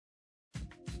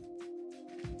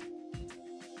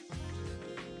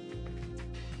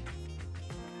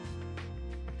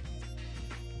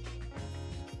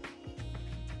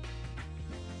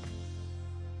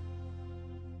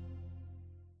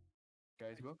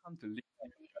guys, welcome to Late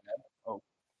Night with Yalam. Oh,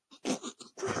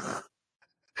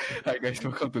 hi guys,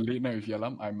 welcome to Late Night with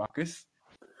Yalam. I'm Marcus.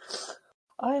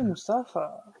 I'm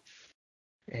Mustafa.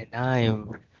 And I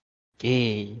am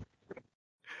gay.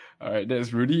 Alright,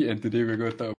 that's Rudy, and today we're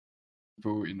going to talk about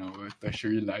people in our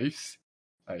tertiary lives.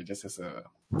 Like, just as a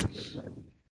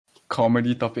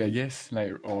comedy topic, I guess,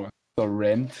 or a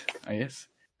rant, I guess.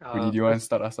 Rudy, do you want to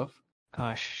start us off?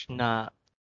 Gosh, nah.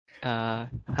 How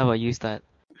about you start?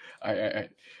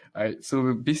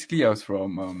 So basically, I was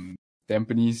from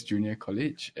Tampines Junior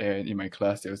College, and in my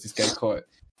class, there was this guy called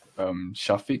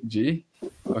Shafiq J.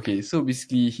 Okay, so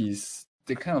basically, he's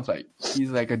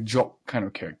like a jock kind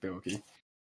of character. Okay,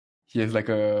 he has like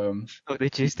a Oh,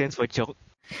 the J stands for joke.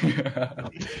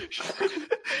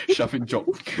 Shafiq jock.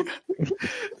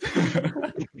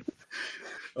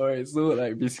 Alright, so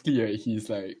like basically, right,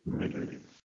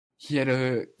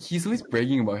 he's always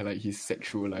bragging about like his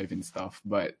sexual life and stuff,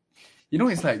 but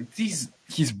it's like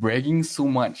he's bragging so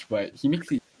much, but he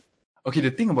makes it okay. The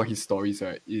thing about his stories,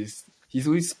 right, is he's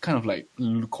always kind of like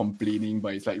complaining,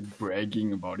 but it's like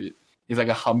bragging about it. It's like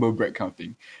a humble brag kind of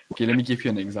thing. Okay, let me give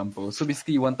you an example. So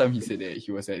basically, one time he said that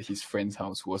he was at his friend's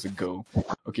house who was a girl.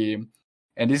 Okay,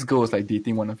 and this girl was like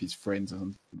dating one of his friends or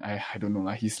something. I don't know.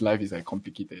 Like, his life is like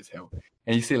complicated as hell.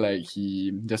 And he said like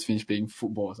he just finished playing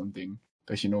football or something.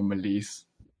 Because Malays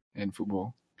and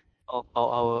football.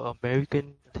 Our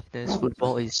American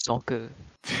football is soccer.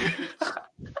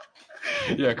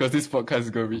 Yeah, because this podcast is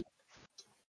going to be...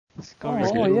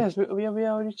 Yes, we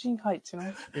are reaching heights,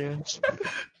 Yeah.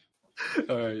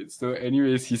 Alright, so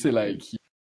anyways, he said like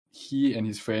he and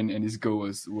his friend and this girl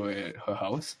were at her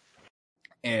house.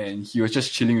 And he was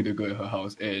just chilling with the girl at her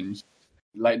house and he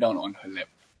lied down on her lap.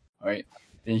 Alright?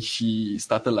 And she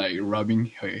started like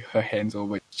rubbing her hands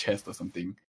over his chest or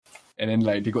something. And then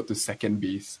like they got to second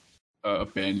base,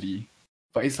 apparently.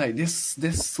 But it's like this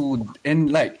so,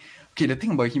 and like, okay, the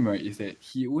thing about him, right, is that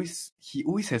he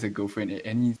always has a girlfriend at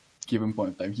any given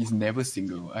point of time. He's never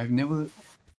single. I've never,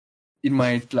 in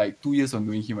my like 2 years of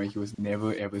knowing him, right, he was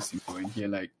never ever single, and he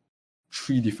had like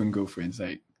 3 different girlfriends.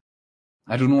 Like,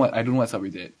 I don't know what's up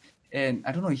with that. And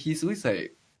I don't know, he's always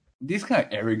like, this kind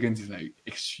of arrogance is like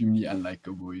extremely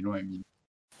unlikable, you know what I mean?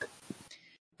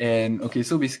 And okay,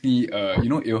 so basically,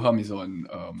 Ilham is on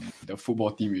the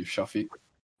football team with Shafiq.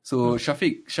 So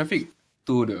Shafiq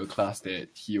told the class that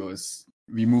he was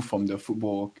removed from the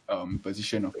football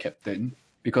position of captain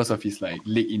because of his like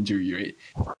leg injury, right?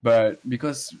 But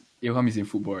because Ilham is in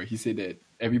football, right, he said that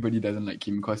everybody doesn't like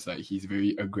him because like he's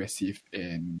very aggressive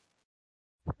and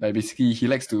like basically he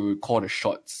likes to call the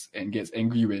shots and gets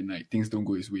angry when like things don't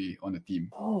go his way on the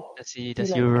team. Oh, Does he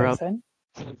like rub? Kaisan?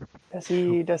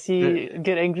 Does he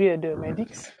get angry at the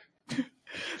medics?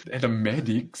 At the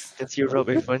medics? Does he rub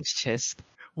everyone's chest?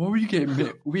 What were you getting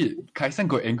mad? Wait, Kaisan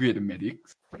got angry at the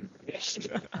medics?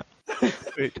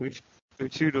 Wait,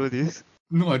 don't you know this?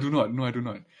 No, I do not.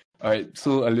 Alright,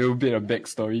 so a little bit of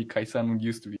backstory. Kaisan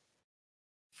used to be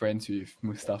friends with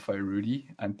Mustafa and Rudy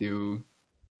until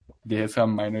they had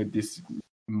some minor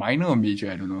or major,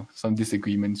 I don't know, some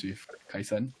disagreements with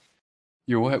Kaisan.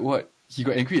 Yo, what? He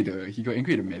got angry at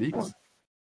the medics?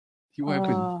 What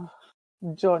happened?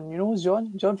 John, you know who's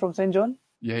John? John from St. John?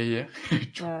 Yeah.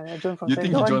 Yeah, John from You St.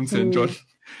 think John. he joined St. John?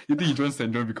 You think he joined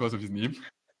St. John because of his name?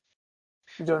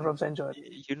 John from St. John.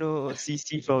 You know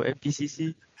CC from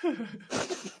MPCC?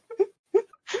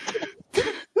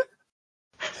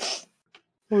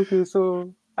 Okay,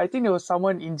 so I think there was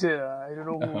someone injured. I don't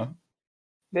know who. Uh-huh.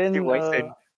 Then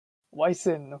Wyson.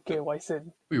 Wyson. Okay,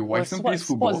 Wyson. Wait, Wyson plays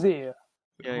football? Sports day.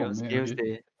 Yeah, it was man, Games okay.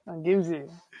 Day. Games day.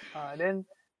 Then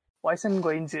Wyson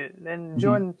got injured. Then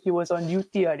John, he was on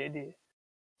duty that day.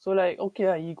 So like,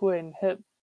 okay, he go and help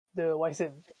the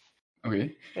Wyson.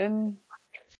 Okay. Then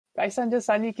Kaisan just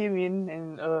suddenly came in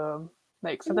and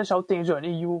like started shouting, John,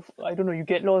 hey, I don't know, you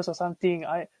get lost or something.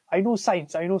 I know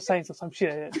science or some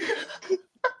shit like that.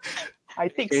 I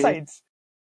take science.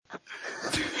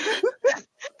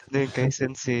 Then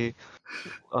Kaisan say,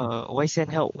 why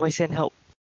send help?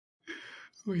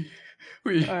 Wait.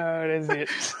 That's it.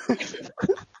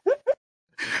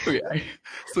 Wait,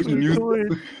 so he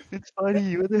knew... It's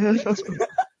funny, what the hell?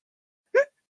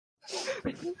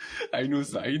 I know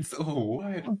science. Oh,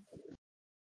 what?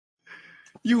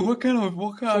 You, what kind of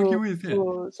argument is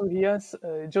that? So he asked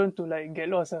John to like get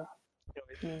lost.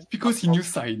 Because he knew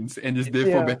science and is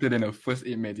therefore better than a first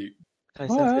aid medic.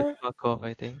 Kaisan said fuck off,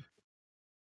 I think.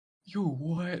 Yo,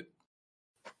 what?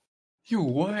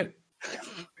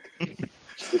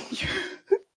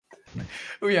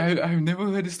 Wait, I've never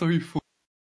heard this story before.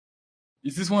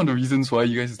 Is this one of the reasons why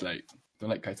you guys like don't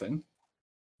like Kaisan?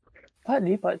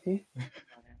 Partly.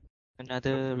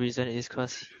 Another reason is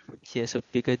because he has a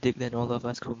bigger dick than all of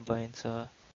us combined, so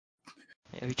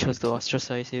yeah, we chose to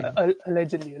ostracize him.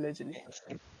 Allegedly.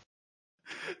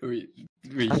 Wait,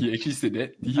 he actually said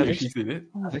that? Did he I've actually say that?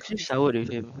 I've actually showered with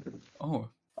him. Oh,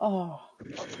 Oh,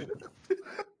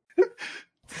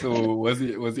 so was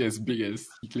it as big as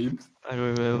he claims? I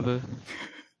don't remember.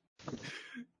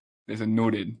 There's a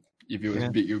no then. If it was Yeah.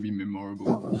 big, it would be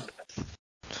memorable.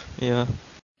 Yeah.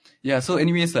 Yeah, so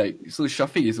anyways, like, so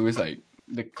Shafiq is always like,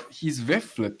 he's very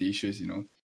flirtatious, you know?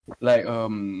 Like,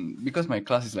 because my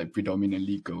class is like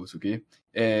predominantly girls, okay?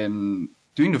 And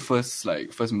during the first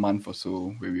month or so,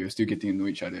 where we were still getting to know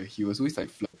each other, he was always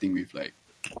like flirting with like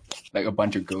a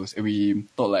bunch of girls. And we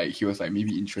thought like he was like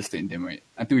maybe interested in them, right?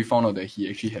 Until we found out that he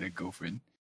actually had a girlfriend.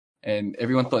 And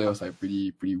everyone thought it was like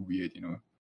pretty weird, you know?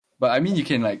 But I mean, you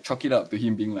can like chalk it up to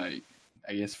him being like,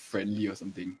 I guess, friendly or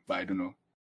something, but I don't know.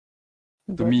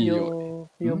 but me, your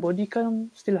body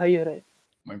count still higher, right?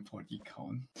 My body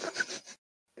count.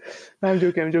 I'm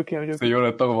joking. So you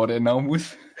want to talk about that now,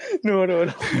 Moose? No.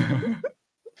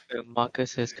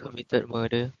 Marcus has committed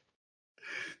murder.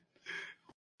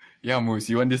 Yeah, Moose,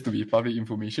 you want this to be public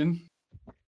information?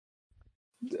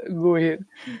 Go ahead.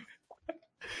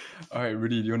 Alright,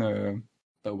 Rudy, do you want to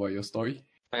talk about your story?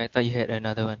 I thought you had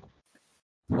another one.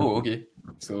 Oh, okay.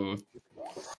 So,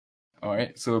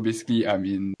 alright. So basically, I'm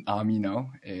in army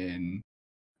now, and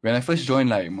when I first joined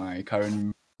like my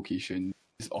current location,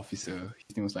 this officer,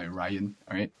 his name was like Ryan.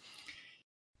 Alright,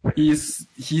 he's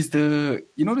the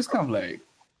this kind of like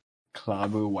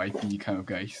clubber wifey kind of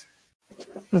guys.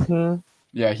 Mm-hmm.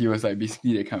 Yeah, he was like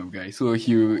basically that kind of guy. So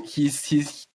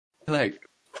he's like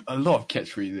a lot of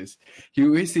catchphrases. He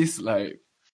always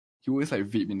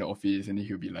vape in the office, and then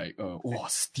he'll be like, oh,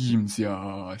 steams,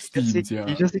 yeah.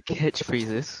 You just say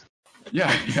catchphrases.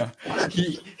 Yeah.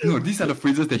 These are the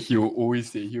phrases that he'll always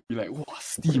say. He'll be like, oh,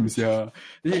 steams, yeah.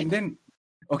 Then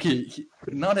okay,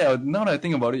 now that I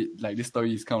think about it, like this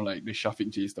story is kind of like the Shafiq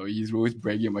J story. He's always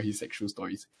bragging about his sexual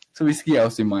stories. So basically, I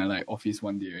was in my like office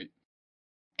one day, right?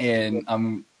 And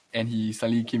he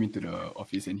suddenly came into the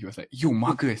office and he was like, yo,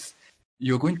 Marcus,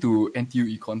 you're going to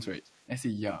NTU Econs, right? I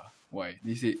said, yeah. Why?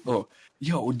 They said, oh,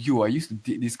 yo, I used to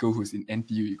date this girl who's in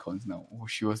NTU Econs now. Oh,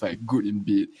 she was like good in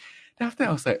bed. Then after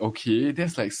I was like, okay,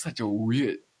 that's like such a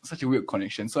weird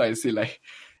connection. So I said like,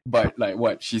 but like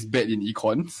what? She's bad in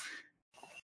Econs?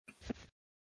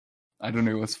 I don't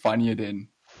know, it was funnier then.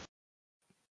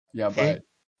 Yeah, but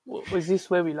Was this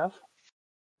where we laugh?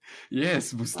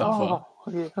 yes, Mustafa. Oh,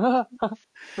 okay.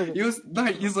 Okay. It was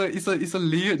like it's a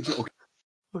layered joke.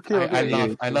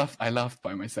 Okay. I laughed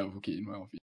by myself, okay, in my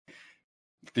office.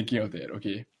 Thinking of that,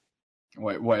 okay.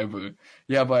 Whatever.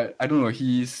 Yeah, but I don't know,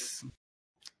 he's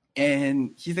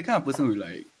the kind of person who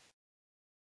like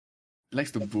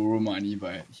likes to borrow money,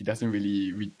 but he doesn't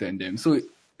really return them. So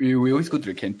we always go to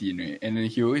the canteen, right? And then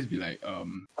he'll always be like,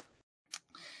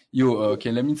 yo,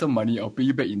 can lend me some money? I'll pay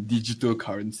you back in digital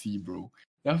currency, bro.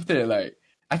 Then after that, like,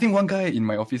 I think one guy in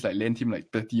my office like lent him like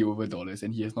 $30 over,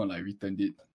 and he has not like returned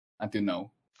it until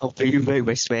now. I'll pay you back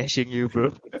by smashing you,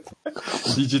 bro.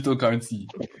 Digital currency.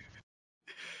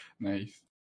 Nice.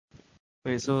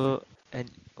 Wait, so, and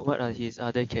what are his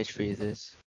other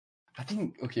catchphrases? I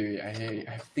think, okay, wait, I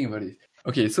have to think about it.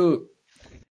 Okay, so,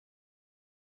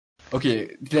 okay,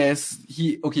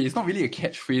 it's not really a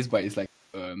catchphrase, but it's like,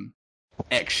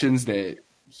 actions that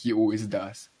he always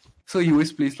does. So he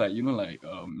always plays like,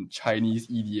 Chinese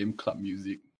EDM club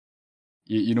music.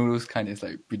 You know those kind that's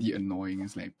like pretty annoying.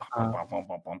 It's like,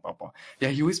 yeah,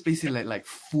 he always plays it like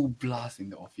full blast in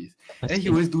the office. And then he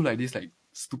always do like this like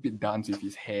stupid dance with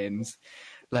his hands,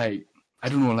 like I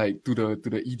don't know, like to the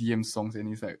EDM songs,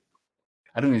 and it's like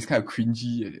I don't know, it's kind of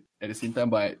cringy at the same time,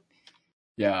 but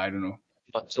yeah, I don't know.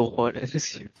 Not so hot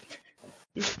as you.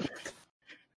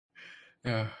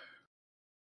 Yeah.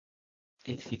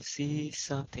 If you see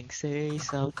something, say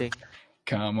something.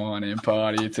 Come on and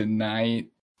party tonight.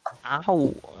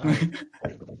 Ow! It's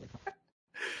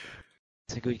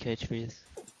a good catchphrase.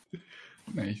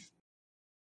 Nice.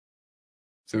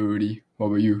 So Rudy, what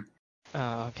about you?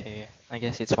 Okay. I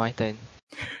guess it's my turn.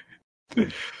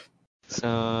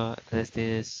 So there's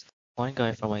this one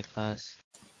guy from my class.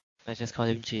 Let's just call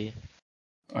him J.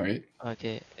 Alright.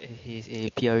 Okay, he's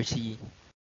a PRC.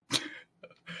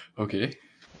 Okay.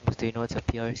 Do you know what's a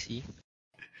PRC?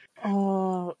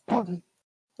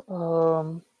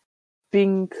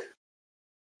 Pink.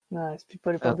 Nah, it's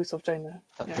People Republic of China.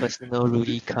 A Yeah. personal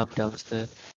Rudy cum dumpster.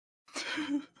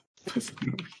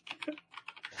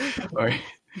 Alright.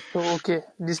 So okay,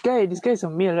 this guy is a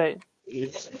male, right? Yeah.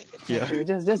 Okay,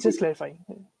 just clarifying.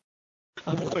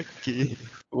 I'm not gay.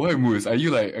 Why, Moose? Are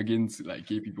you like against like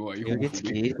gay people? Are Are you you against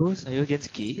homophobic? gays, Rose? Are you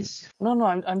against gays? No,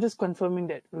 I'm just confirming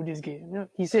that Rudy is gay. You know,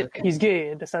 he said Okay. he's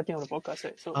gay at the starting of the podcast,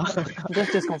 right? So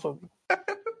just confirm.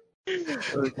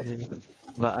 Okay.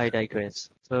 But I digress.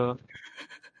 So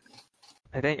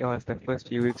I think it was the first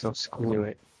few weeks of school,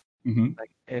 right? Mm-hmm.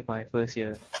 Like in my first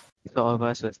year, so all of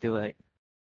us were still like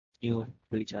new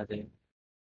to each other.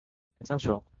 It sounds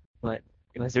wrong, but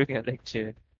it was during a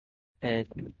lecture, and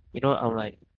I'm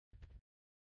like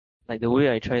the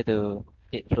way I try to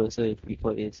get closer with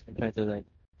people is I try to like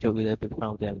joke with them in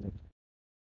front of them.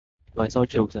 But it's all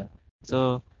jokes, ah.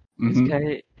 So this Mm-hmm.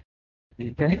 guy,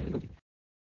 this guy,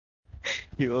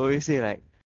 he always say like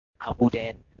 "Abu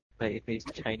Dan," like with his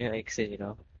China accent.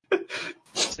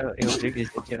 So it was during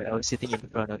this lecture, I was sitting in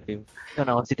front of him. No,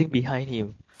 I was sitting behind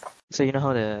him. So you know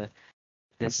how the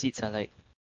seats are like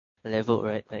leveled,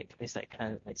 right? Like it's like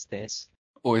kind of like stairs.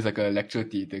 Oh, it's like a lecture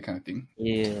theater kind of thing.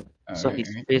 Yeah. So Alright, his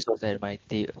alright. face was at my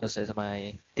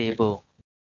table.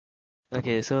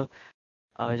 Okay, so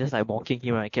I was just like mocking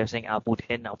him, right? I kept saying Abu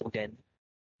Dan, Abu Dan.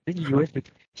 Then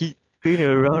he turned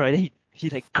around, right? Then he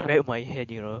like grabbed my head.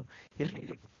 He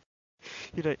like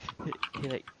he like he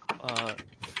like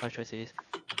how should I say this?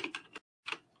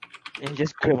 And he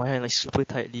just grabbed my hand like super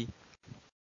tightly.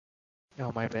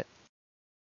 Oh my bad.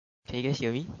 Can you guys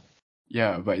hear me?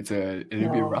 Yeah, but it's a little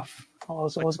bit No, rough. I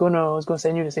was gonna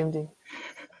send you the same thing.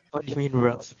 What do you mean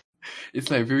rough? It's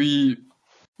like very,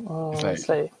 it's It's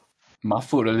like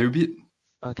muffled a little bit.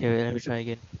 Okay, wait, let me try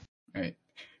again. Right.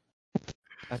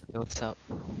 Okay, what's up?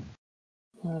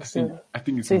 I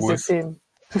think it's say it's the worse. same.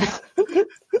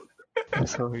 I'm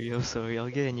sorry. I'll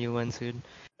get a new one soon.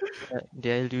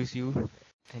 Did I lose you?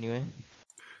 Anyway.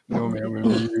 No man,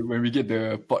 when we get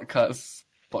the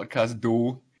podcast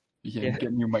dough, we can Yeah.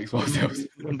 get new mics for ourselves.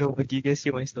 No, but do you guys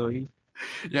hear my story?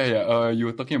 Yeah. You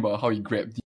were talking about how he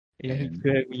grabbed you. Yeah, he And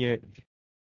grabbed me. Right?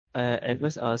 At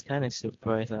first I was kind of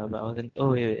surprised, but I wasn't.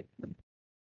 Oh wait.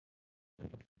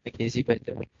 Okay, is it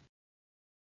better?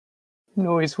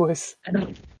 No, it's worse.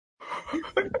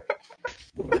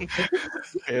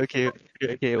 Okay.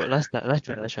 Well, let's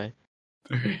try.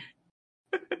 okay.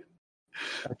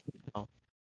 Okay, now.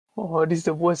 Oh, this is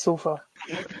the worst so far.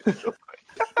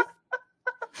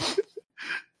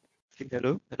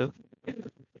 Hello.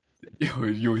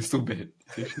 Yo, it's so bad.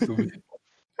 It's actually so bad.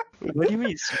 What do you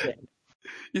mean it's bad?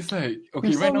 It's like okay,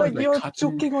 You right sound now like it's like you're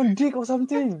cutting. choking on dick or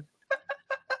something.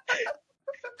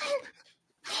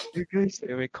 You guys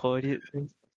record it.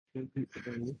 I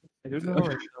don't know how I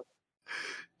sound.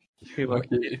 Okay, but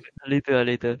Okay.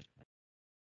 later.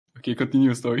 Okay, continue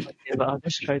your story. Yeah, but I'll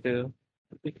just try to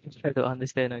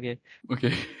understand. Okay.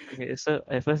 Okay. Okay. So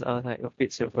at first I was like a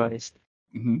bit surprised,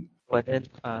 Mm-hmm. but then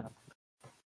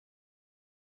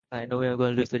I know we're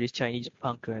gonna lose to this Chinese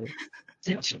punk, right?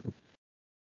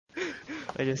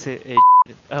 I just said, hey,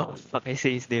 oh fuck, I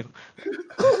say his name.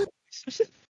 I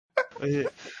said,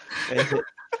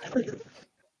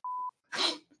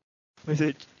 I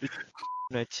said,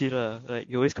 nah, chill lah. Like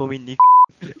you always call me Nick.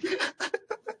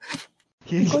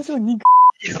 He Because you're nigga.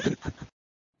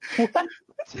 What?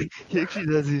 actually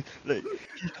does it. Like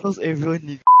he calls everyone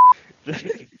Nick.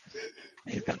 Like,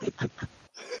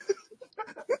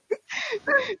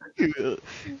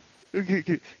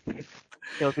 okay.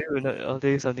 I'll tell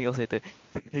you something else later.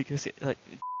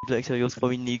 Like so you always call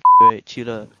me Nick, right? Chill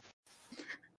lah.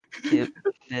 Okay,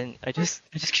 then I just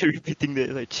keep repeating that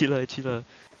like chill lah.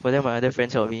 But then my other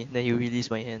friends helped me. Then he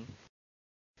released my hand.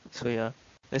 So yeah,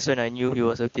 that's when I knew he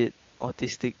was a bit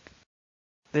autistic.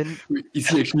 Then Wait, is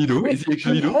he actually though? Wait, Is he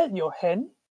actually he though? held your hand?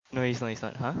 no, he's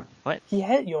not. Huh? What? He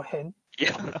held your hand?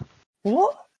 Yeah.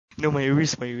 What? No, my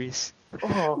wrist.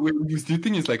 Oh, Wait, Moose, do you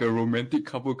think it's like a romantic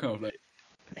couple kind of like?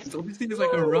 It's obviously it's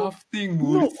like a rough thing, no.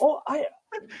 Moose. Oh, Okay.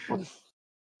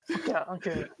 That Oh,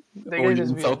 guy's you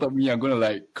just weird. insulted me. I'm gonna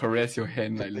like caress your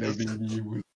hand like lovingly,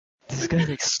 Moose. This guy's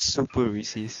like super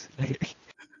racist. Like,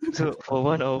 so for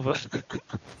one of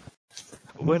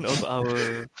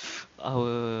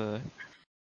our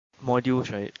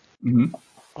modules, right? Mm-hmm.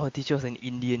 Our teacher was an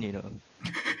Indian,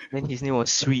 Then his name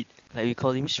was Sweet. Like we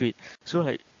call him Sweet. So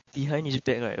like behind his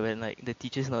back, right, when like the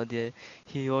teacher's not there,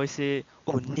 he always say,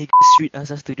 "Oh, nigga Sweet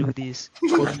asked us to do this.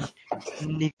 Oh,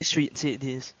 nigga Sweet said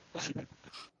this."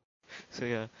 So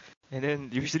yeah, and then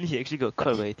recently he actually got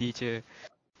caught by a teacher.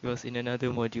 He was in another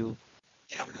module.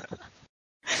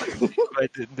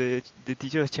 But the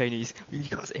teacher was Chinese. He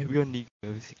calls everyone nigga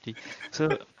basically. So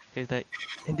it's like,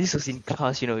 and this was in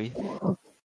class,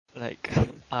 like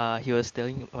he was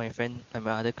telling my friend and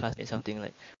my other classmate something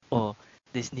like, oh,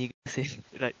 this nigga said,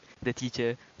 like the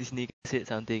teacher, this nigga said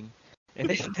something, and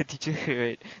then the teacher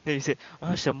right, then he said,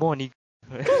 什么 nigga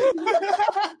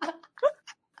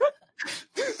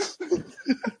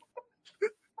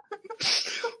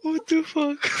What the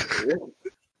fuck?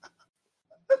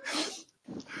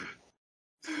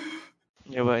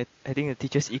 Yeah, but I think the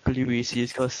teacher's equally racist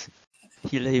because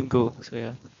he let him go. So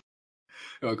yeah.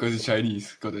 Because he's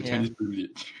Chinese, got the Yeah. Chinese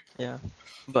privilege. Yeah.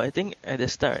 But I think at the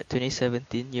start,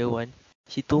 2017, year one,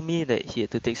 he told me that he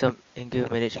had to take some anger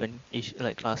management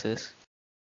like classes.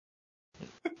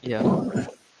 Yeah.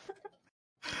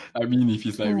 I mean, if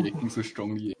he's like reacting so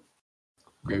strongly,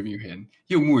 grabbing your hand.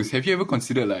 Yo, Moose, have you ever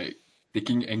considered like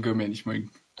taking anger management?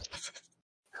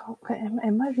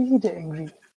 Am I really that angry?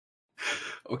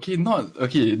 Okay,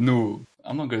 no.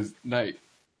 I'm not gonna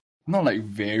not like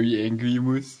very angry,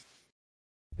 Moose.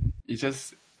 It's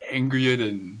just angrier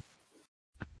than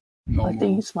I normal.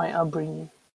 think it's my upbringing.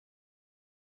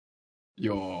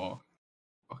 Your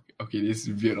okay, this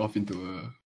veered off into a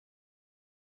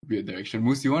weird direction.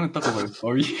 Moose, you want to talk about the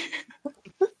story?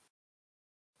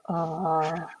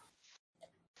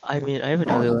 I mean, I have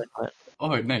another one, but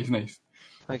Oh, nice.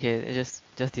 okay, it's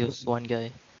just this one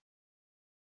guy.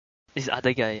 This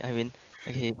other guy, I mean,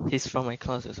 okay, he's from my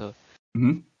class also.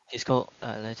 Mm-hmm. He's called,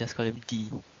 let's just call him D.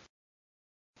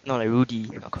 Not like Rudy,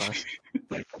 of course.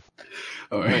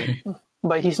 Alright.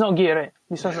 But he's not gay, right?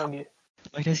 This one's not gay.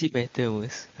 Why does it matter,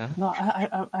 Moose? Huh? No,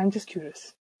 I'm just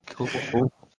curious. Cool.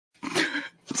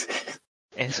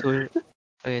 And so,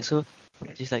 okay, so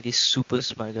he's like this super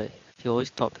smart guy. He always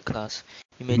top the class.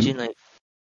 Imagine like,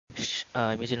 who's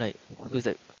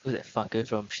that fucker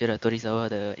from Shira Torizawa,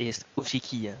 the ace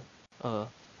Ushiki, or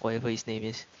whatever his name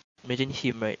is. Imagine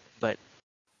him, right? But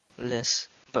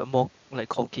more like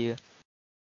cockier.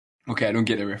 Okay, I don't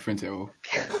get the reference at all.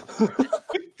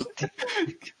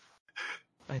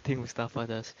 I think Mustafa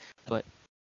does, but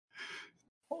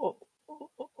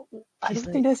I He's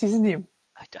don't think that's his name.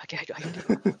 I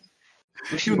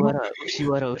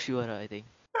Ushiwara, I think.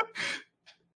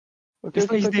 Okay,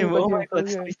 It's not his name. Oh my god, continue.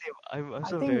 it's not his name. I'm I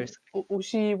so think embarrassed.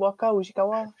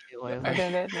 Ushikawa. Okay, whatever.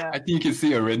 Something like that, yeah. I think you can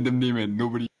say a random name and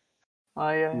nobody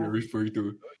Yeah. you're referring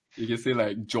to. You can say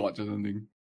like George or something.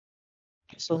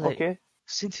 So like, Okay.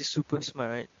 since he's super smart,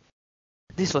 right?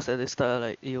 This was at the start,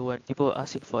 like when people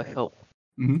ask him for help,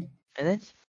 Mm-hmm. and then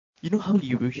you know how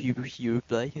he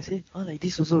reply? He say, "Oh, like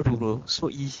this also bro, so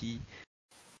easy."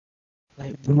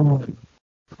 Like bro,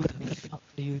 who the fuck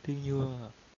do you think you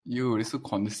are? Yo, that's so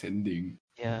condescending.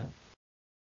 Yeah,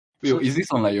 Wait, So- is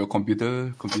this on like your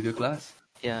computer class?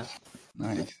 yeah.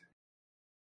 Nice.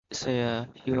 So yeah,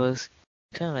 he was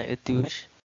kind of like a douche.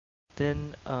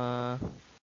 Then I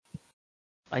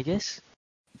guess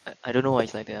I don't know why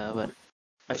he's like that, but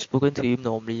I've spoken to him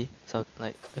normally, so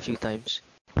like a few times.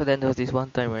 But then there was this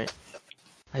one time, right?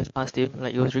 I asked him,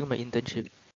 like it was during my internship,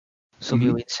 so we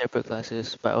Mhm. were in separate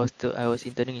classes, but I was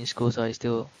interning in school, so I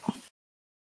still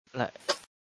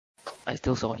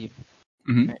saw him.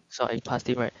 Mm-hmm. Right? So I passed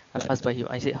him, right? I passed by him.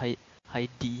 I said hi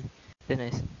D. Then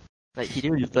like he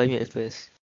didn't reply me at first,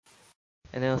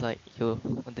 and then I was like, yo,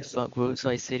 what the fuck, bro? So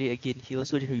I said it again. He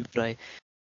also didn't reply.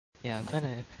 Yeah, I'm kind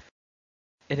of.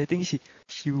 And the thing is,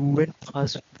 he went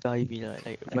past by me,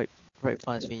 like right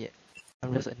past me.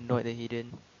 I'm just annoyed that he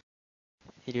didn't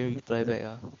reply back.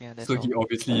 Yeah, that's So all. he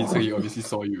obviously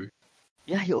saw you.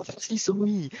 Yeah, he obviously saw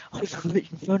me. I was right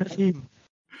in front of him.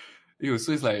 Yo,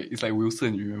 so it's like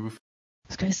Wilson, you remember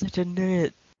This guy's such a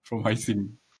nerd. from Hai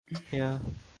Sing. Yeah.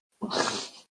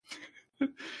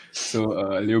 So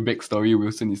a little backstory,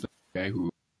 Wilson is like a guy who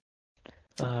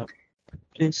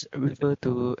Please refer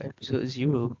to episode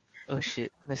 0. Oh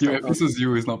shit. Let's your not talk. episode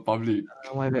 0 is not public.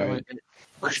 My bad,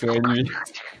 Right.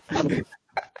 my bad.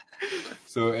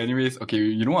 So anyways, okay,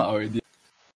 you know what I already.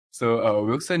 So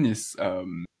Wilson is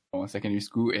from secondary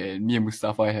school, and me and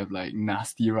Mustafa have like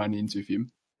nasty run-ins with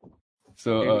him.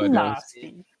 So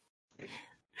Nasty.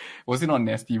 was it not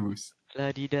nasty, Moose?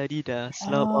 La di da di da.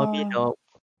 Slap on me now.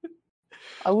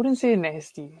 I wouldn't say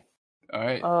nasty.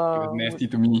 Alright, it was nasty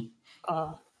to me.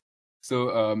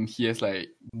 So he has like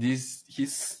this.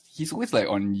 He's always like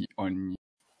on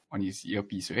his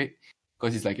earpiece, right?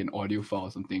 Because he's like an audiophile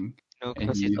or something. No, And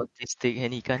because he's autistic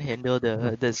and he can't handle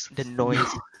the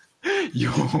noise.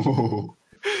 Yo.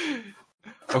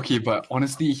 Okay, but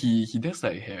honestly, he does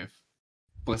like have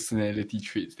personality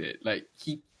traits that like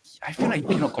I feel like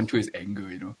he cannot control his anger,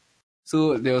 you know.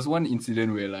 So there was one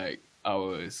incident where like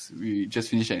we just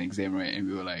finished an exam, right, and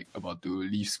we were like about to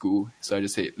leave school. So I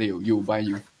just said, Leo, bye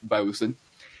Wilson.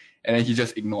 And then he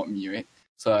just ignored me, right?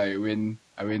 So I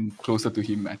went closer to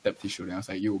him, I tapped his shoulder and I was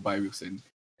like, yo, bye Wilson.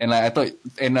 And like I thought,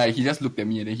 and like he just looked at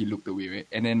me and then he looked away, right?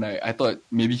 And then like I thought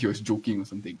maybe he was joking or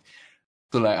something.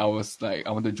 So like I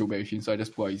wanted to joke back with him, so I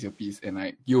just put out his earpiece and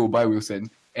like, yo, bye Wilson.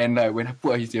 And like when I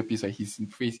put out his earpiece, like his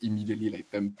face immediately like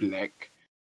turned black.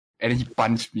 And then he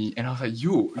punched me, and I was like,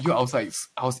 yo, I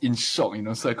was in shock,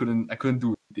 so I couldn't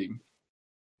do anything.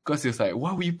 Because it's like,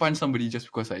 why would you punch somebody just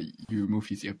because like you remove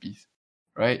his earpiece?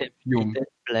 Right? He turned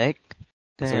black.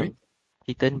 Damn. Sorry?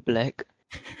 He turned black.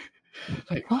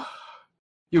 Like,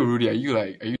 yo, Rudy, are you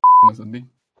or something?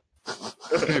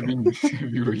 I'm being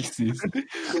racist.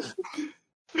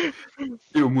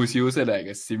 Yo, Moose, you also had like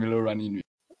a similar run-in with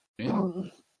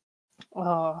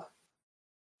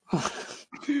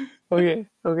Okay,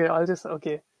 I'll just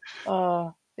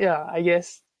yeah, I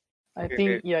guess. I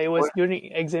think it was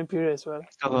during exam period as well.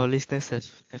 Some of our listeners have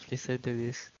listened to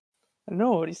this.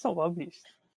 No, it's not published.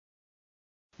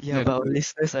 Yeah, but our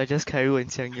listeners are just Kairu and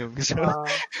Xiang Yong, so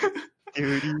they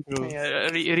already know. Yeah,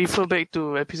 refer back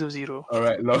to episode 0.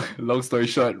 Alright, long story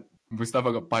short,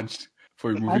 Mustafa got punched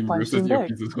for removing punched Wilson's him back.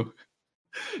 earpiece also.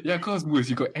 Yeah, cause Moose,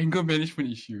 you got anger management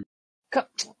issue.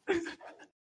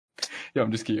 Yeah,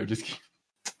 I'm just kidding.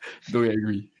 Don't get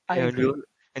angry.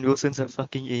 And Wilson's a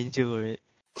fucking angel, right?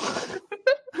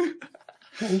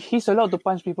 He's allowed to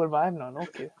punch people, but I'm not.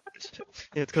 Okay.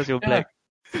 Yeah, it's because you're black.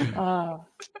 Wait,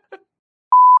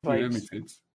 that makes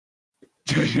sense.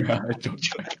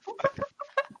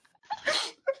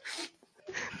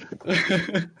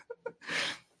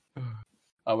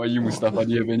 How about you, Mustafa?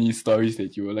 Do you have any stories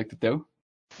that you would like to tell?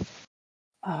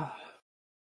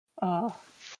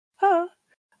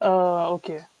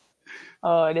 Okay.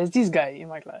 There's this guy in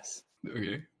my class.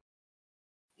 Okay.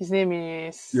 His name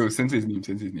is Yo, sensei's name.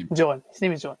 John. His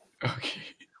name is John. Okay.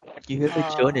 You have a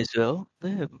John as well?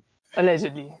 Damn.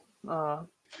 Allegedly.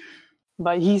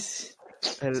 But he's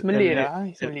Malay lah.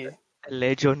 He's Malay.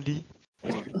 Allegedly.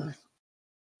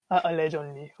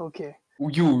 Allegedly. Okay.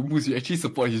 Yo, Moose, you actually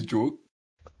support his joke?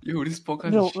 Yo, this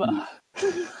podcast No. is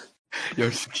shit. You're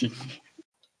just kidding.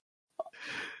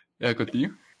 Yeah,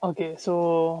 continue. Okay,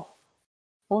 so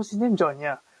what was his name? John,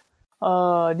 yeah.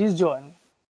 This John.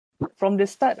 From the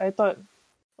start, I thought,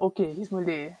 okay, he's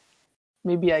Malay.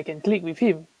 Maybe I can click with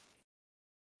him.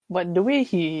 But the way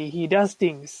he does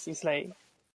things is like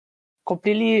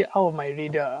completely out of my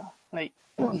radar. Like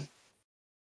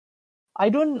I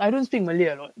don't speak Malay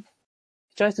a lot. He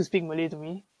tries to speak Malay to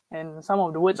me, and some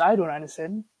of the words I don't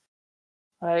understand.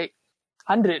 Like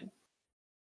 100.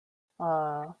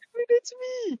 That's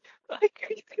me.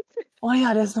 Oh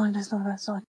yeah, that's not.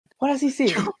 What does he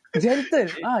say? Gentle.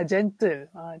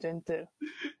 Gentle.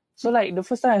 So like the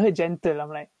first time I heard gentle, I'm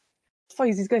like, what the fuck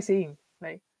is this guy saying?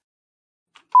 Like,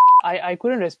 I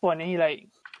couldn't respond, and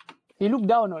he looked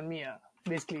down on me,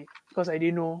 basically, because I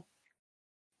didn't know.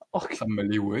 Okay. Some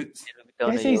Malay words. Can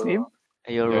I say his name?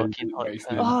 You're rocking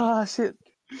hot. Shit.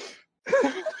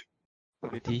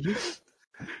 Did he?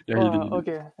 Yeah, he did.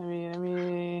 Okay. Let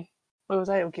me. Where was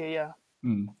I? Okay, yeah.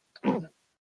 Mm.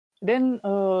 Then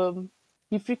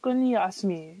he frequently asked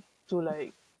me to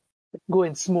like go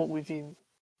and smoke with him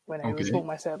when I smoke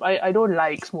myself. I don't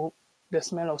like smoke, the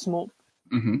smell of smoke.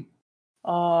 Mm-hmm.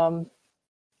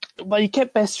 But he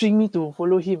kept pestering me to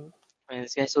follow him. Man,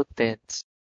 this guy's so tense.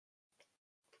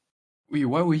 Wait,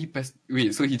 why would he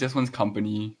Wait, so he just wants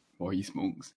company while he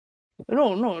smokes?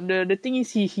 No. The thing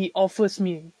is, he offers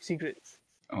me cigarettes.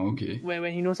 Oh, okay.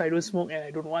 When he knows I don't smoke and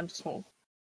I don't want to smoke.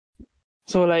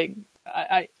 So like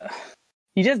I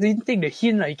he just didn't take the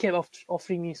hint. Like, he kept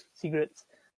offering me cigarettes.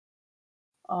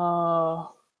 I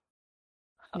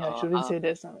shouldn't say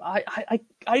that.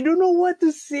 I don't know what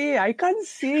to say. I can't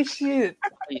say shit.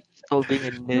 Stop being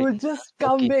a nerd. You will just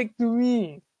come back to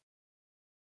me.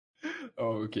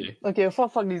 Oh, okay. Okay,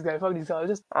 fuck this guy. I'll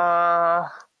just Can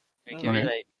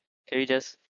we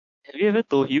just have you ever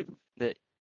told him that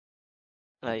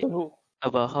like who?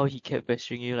 about how he kept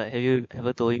pestering you? Like, have you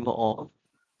ever told him or?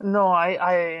 No,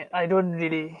 I don't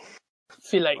really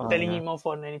feel like telling yeah. him off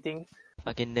on anything.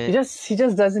 Fucking He nerd.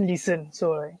 just doesn't listen.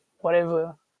 So like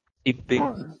whatever.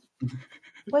 Simping.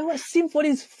 Why what sim for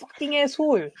this fucking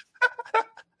asshole?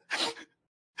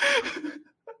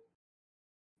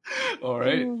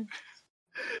 Alright.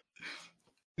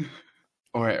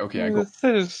 Alright, okay, I got.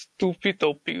 Such a stupid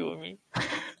topic for me.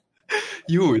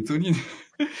 Yo, it's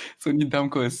only dumb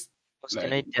cause.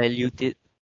 Can I dilute it?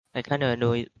 I kinda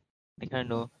know it. I kinda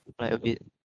know like a bit.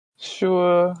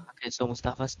 Sure. Okay, so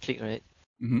Mustafa's clique, right?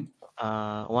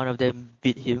 Mm-hmm. One of them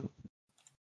beat him.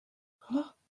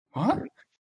 What?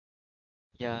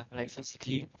 Yeah, like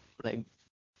physically, like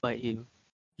bite him.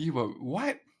 Yeah, but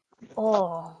what?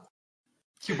 Oh.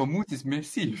 Yeah, but Moose is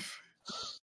massive.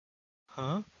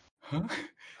 Huh? Huh?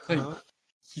 Like,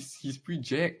 he's pretty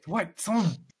jacked. What?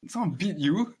 Someone beat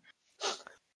you?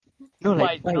 No,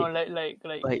 like Bite, no, bite.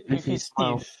 like Bite if with he's his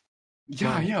mouth. stiff.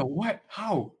 Yeah, what?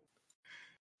 How?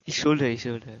 His shoulder.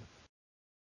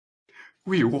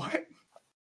 Wait, what?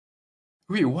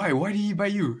 Wait, why? Why did he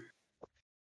bite you?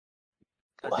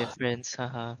 Cause they're friends,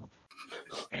 haha.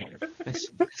 That's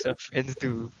what friends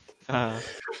do. Alright.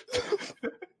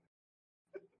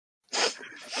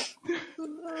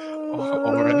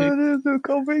 This will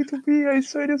come back to me. I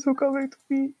swear this will come back to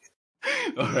me.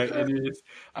 Alright, anyways,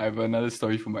 I have another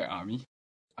story from my army.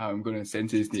 I'm gonna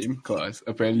censor his name because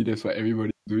apparently that's what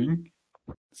everybody's doing.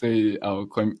 So I'll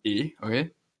call him A, okay?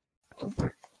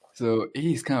 So A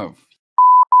is kind of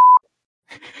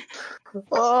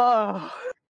Ah.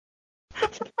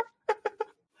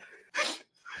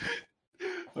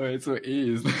 alright, so A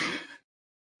is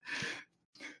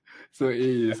so A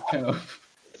is kind of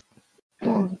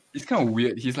it's kind of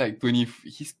weird. He's like 20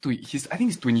 he's I think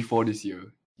he's 24 this year.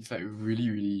 He's like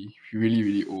really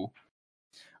old.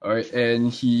 Alright,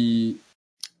 and he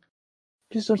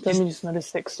Please don't tell me it's another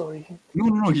sex story.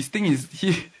 no, his thing is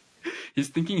his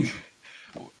thinking is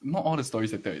not all the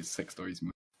stories I tell is sex stories,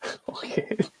 man.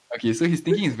 Okay. Okay, so his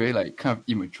thinking is very like kind of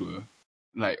immature.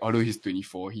 Like although he's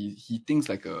 24, he thinks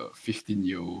like a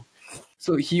 15-year-old.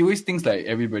 So he always thinks like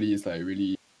everybody is like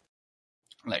really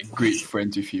like great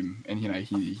friends with him, and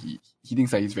he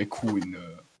thinks like he's very cool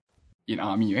in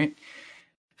army, right?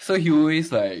 So he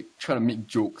always like try to make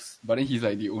jokes, but then he's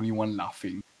like the only one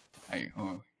laughing. Like,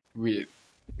 oh wait,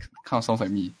 kind of sounds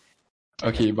like me.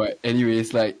 Okay, but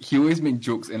anyways, like he always make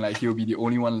jokes and like he'll be the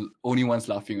only ones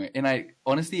laughing, right? And I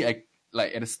honestly I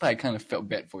like at the start I kind of felt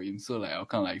bad for him, so like I'll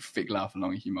kind of like fake laugh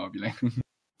along with him. I'll be like,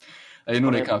 I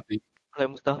know that kind of thing. Like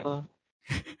Mustafa.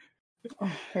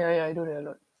 Yeah, I do that a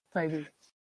lot. I do.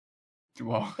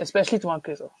 Wow. Especially to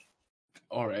Marcus.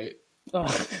 All right. I'm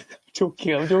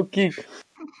joking.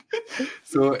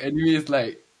 So anyways,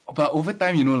 like, but over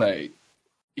time, you know, like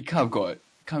it kind of got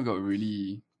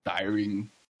really tiring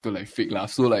to like fake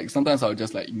laugh. So like sometimes I'll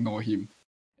just like ignore him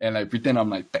and like pretend I'm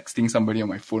like texting somebody on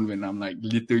my phone when I'm like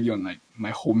literally on like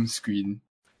my home screen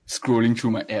scrolling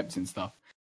through my apps and stuff.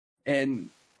 And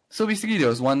so basically there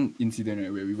was one incident,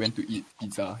 right, where we went to eat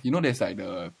pizza. You know, there's like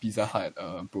the Pizza Hut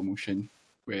promotion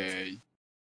where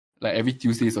like every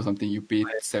Tuesdays or something you pay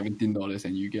 $17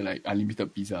 and you get like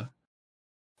unlimited pizza.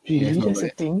 Really? no, That's a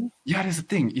but- thing? Yeah, that's the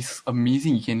thing. It's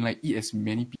amazing. You can like eat as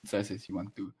many pizzas as you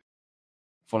want to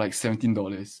for like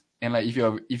 $17. And like if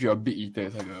you're a big eater,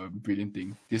 it's like a brilliant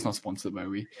thing. This is not sponsored by the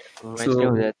way. Reminds me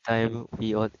of that time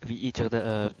we each ordered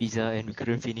a pizza and we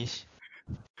couldn't finish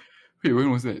Wait,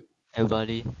 when was that? at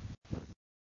Bali.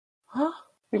 Huh?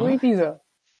 We go Huh? eat pizza.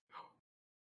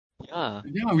 Yeah.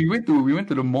 Yeah, we went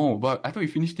to the mall, but I thought we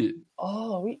finished it.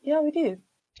 Oh, we did.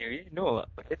 Really? No,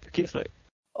 it's kids like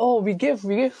Oh, we gave who?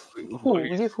 Boris.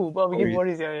 We gave who? But we gave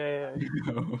Boris. Boris.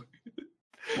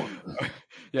 Yeah.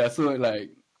 Yeah, so like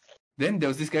then there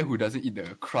was this guy who doesn't eat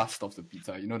the crust of the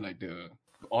pizza, you know, like the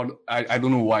all I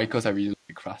don't know why, because I really like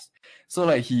the crust. So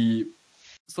like he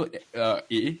said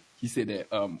that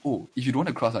oh, if you don't want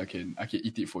the crust I can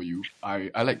eat it for you. I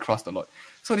like crust a lot.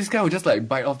 So this guy would just like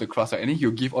bite off the crust, right, and then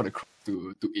he'll give all the crust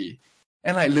to A.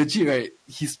 And like legit, right,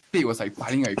 his plate was like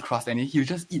piling like crust, and then he would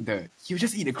just eat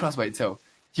the crust by itself.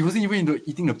 He wasn't even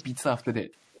eating the pizza after that.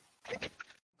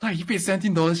 Like he paid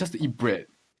 $17 just to eat bread.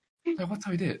 Like what's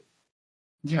up with that?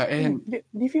 Yeah, and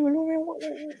Leave him alone,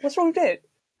 man. What's wrong with that?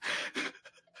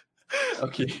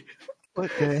 okay.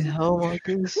 what the hell,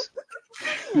 Marcus?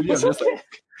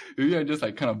 Maybe I'm just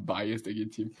like kind of biased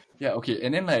against him. Yeah, okay.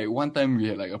 And then like one time we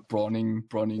had like a prawning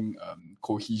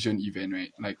cohesion event,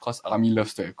 right? Like cause army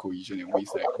loves to have cohesion and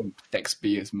waste like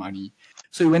taxpayers' money.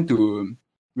 So we went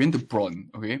to prawn,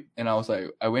 okay? And I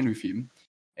went with him,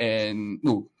 and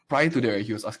no, prior to that, right,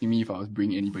 he was asking me if I was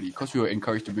bringing anybody, because we were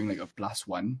encouraged to bring like a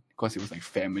 +1 because it was like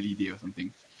family day or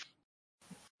something.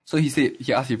 So he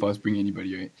asked if I was bringing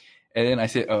anybody, right? And then I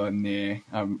said, nah,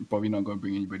 I'm probably not gonna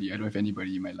bring anybody. I don't have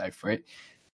anybody in my life, right?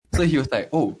 So he was like,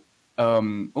 oh,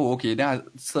 okay.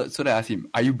 So then I asked him,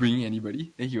 are you bringing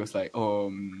anybody? Then he was like,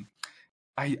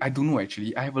 I don't know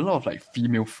actually. I have a lot of like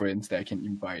female friends that I can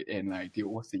invite, and like they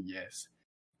all say yes,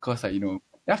 cause like, you know.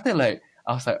 After like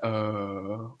I was like,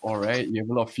 all right, you have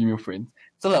a lot of female friends.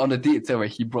 So like on the day itself, right,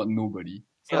 he brought nobody.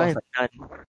 So I I was have like,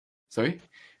 none. sorry,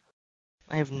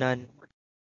 I have none.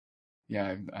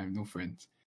 yeah, I have no friends.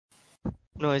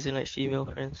 No, as in like female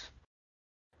friends.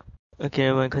 Okay,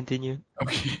 never mind, continue.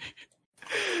 Okay.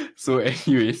 So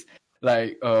anyways,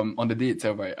 like on the day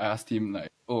itself, right, I asked him like,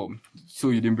 oh, so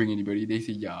you didn't bring anybody? They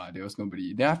said, yeah, there was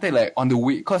nobody. Then after like on the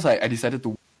way, cause like I decided to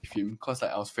work with him, cause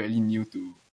like I was fairly new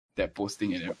to that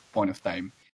posting at that point of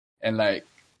time, and like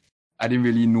I didn't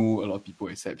really know a lot of people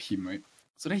except him, right?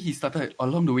 So then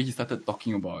along the way, he started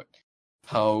talking about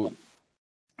how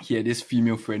he had this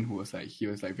female friend who was he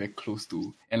was very close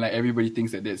to, and like everybody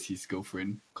thinks that that's his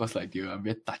girlfriend because like they are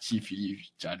very touchy feely with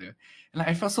each other. And like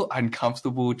I felt so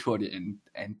uncomfortable throughout the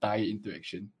entire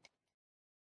interaction.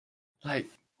 Like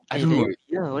I don't know.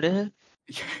 Yeah, what the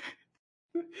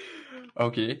hell?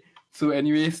 Okay. So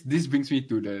anyways, this brings me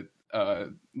to the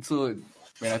so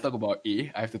when I talk about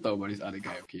A, I have to talk about this other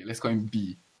guy. Okay, let's call him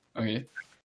B. Okay.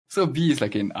 So B is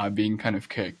like an Abing kind of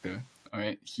character.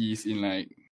 Alright. He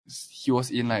was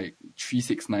in like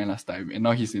 369 last time, and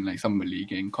now he's in like some Malay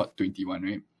gang called 21,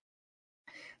 right?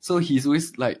 So he's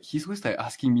always like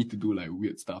asking me to do like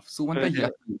weird stuff. So one time he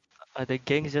asked me, Are the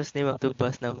gangs just named after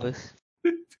bus numbers?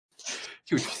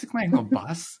 yo, 369 is not a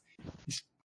bus.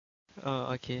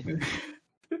 Oh, okay.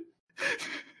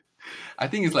 I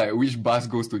think it's like which bus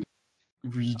goes to the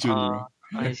region, you know?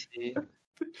 I see.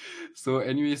 So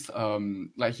anyways,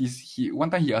 like one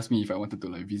time he asked me if I wanted to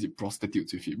like visit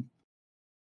prostitutes with him.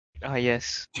 Ah,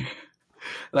 yes.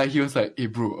 Like he was like, "Hey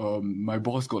bro, my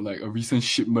boss got like a recent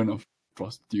shipment of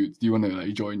prostitutes. Do you wanna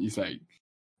like join?" It's like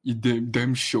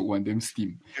damn show one, damn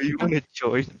steam. Do you want to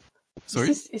join?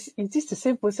 Sorry? Is this the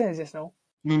same person as just now?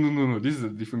 No. This is a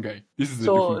different guy.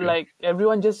 So like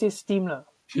everyone just says Steam lah.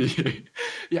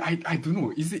 Yeah, I don't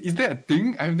know. Is that a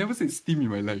thing? I've never said steam in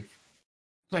my life.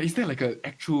 Like, is there like an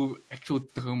actual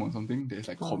term or something that's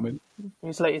like common?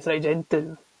 It's like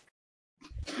gentle.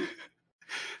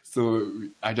 So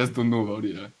I just don't know about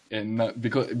it, and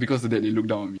because of that they look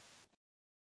down on me.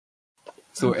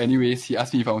 So anyways, he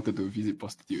asked me if I wanted to visit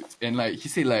prostitutes, and like he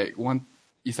said like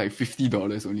it's like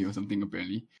 $50 only or something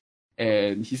apparently,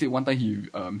 and he said one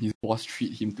time his boss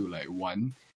treat him to like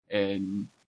one, and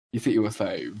he said it was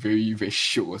like very very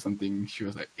shook or something. She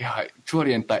was like, yeah, throughout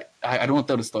the entire I don't want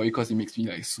to tell the story because it makes me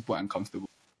like super uncomfortable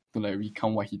to like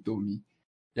recount what he told me.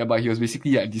 Yeah, but he was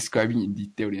basically like describing in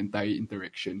detail the entire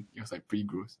interaction. It was like pretty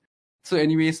gross. So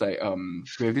anyways, like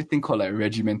we have this thing called like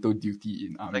regimental duty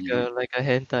in army. Like a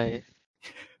hentai.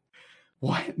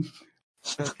 What?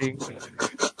 Nothing.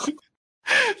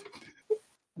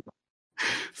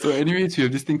 So anyways, we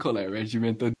have this thing called like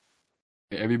regimental.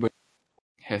 Everybody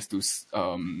has to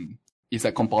it's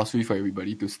like compulsory for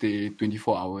everybody to stay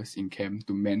 24 hours in camp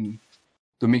to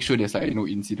make sure there's like no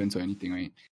incidents or anything,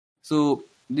 right? So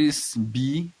this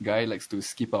B guy likes to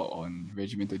skip out on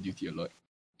regimental duty a lot.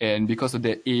 And because of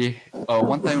that,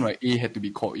 one time like A had to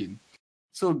be called in.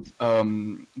 So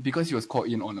because he was called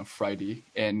in on a Friday,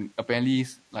 and apparently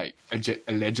like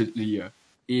allegedly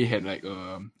A had like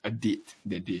a date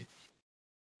that day.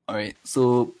 Alright,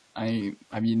 so I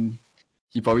mean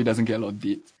he probably doesn't get a lot of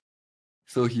dates.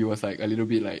 So he was like a little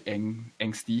bit like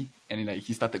angsty, and like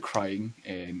he started crying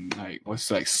and like was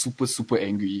like super super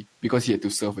angry because he had to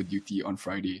serve a duty on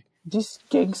Friday. This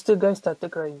gangster guy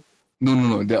started crying.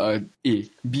 No. There are B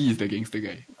is the gangster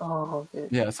guy. Oh, okay.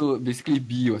 Yeah, so basically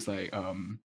B was like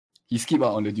he skipped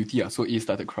out on the duty, so A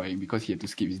started crying because he had to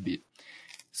skip his date.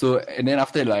 So and then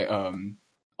after like on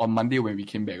Monday when we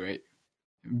came back, right,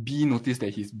 B noticed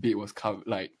that his bed was covered,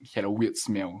 like he had a weird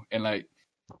smell, and like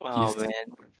Wow, man.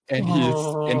 and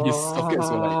his sockets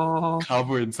were like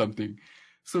covered in something.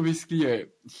 So basically,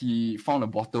 he found a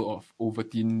bottle of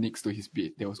Ovaltine next to his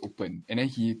bed that was open, and then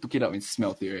he took it out and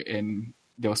smelled it, right? And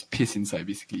there was piss inside,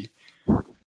 basically.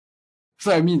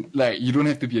 So I mean, like, you don't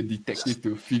have to be a detective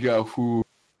to figure out who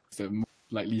is the most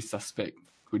likely suspect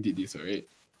who did this, right?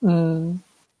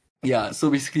 Yeah. So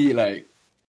basically, like,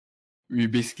 he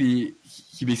basically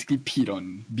peed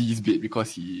on B's bed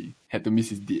because he had to miss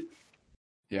his date.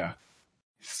 Yeah,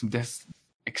 that's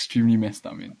extremely messed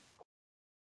up, man.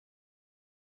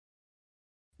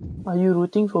 Are you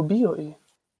rooting for B or A?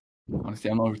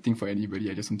 Honestly, I'm not rooting for anybody.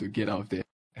 I just want to get out of there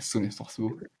as soon as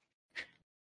possible.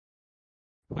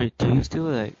 Wait, do you still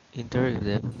like interact with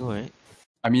them? No, right?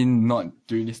 I mean, not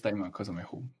during this time because of my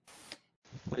home.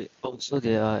 Wait, so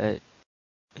they are at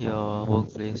your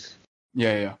workplace?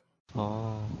 Yeah.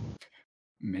 Oh.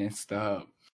 Messed up.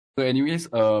 So anyways,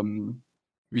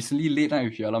 recently Late Night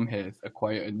with Yalam has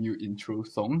acquired a new intro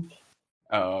song.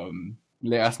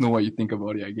 Let us know what you think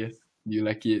about it, I guess. Do you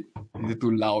like it? Is it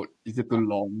too loud? Is it too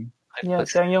long? Yeah,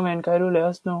 Sang-Yong and Khairul, let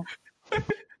us know.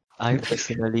 I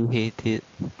personally hate it.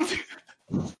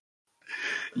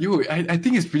 I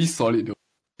think it's pretty solid though.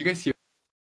 You guys hear?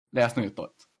 Let us know your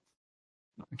thoughts.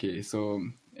 Okay, so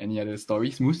any other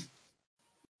stories, Moose?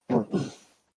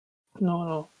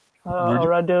 No.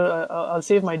 I'll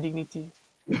save my dignity.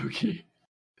 Okay.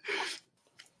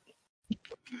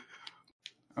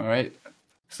 Alright.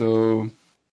 So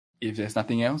if there's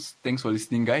nothing else, thanks for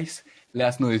listening, guys. Let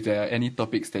us know if there are any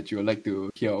topics that you would like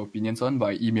to hear our opinions on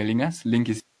by emailing us. Link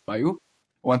is in bio.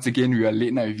 Once again, we are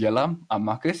Late Night with Yalam. I'm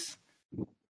Marcus.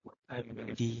 I'm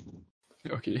ready.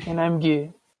 Okay. And I'm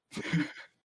gay.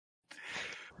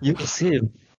 You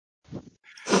same.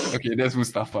 Okay, that's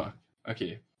Mustafa.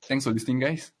 Okay. Thanks for listening,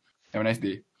 guys. Have a nice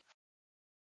day.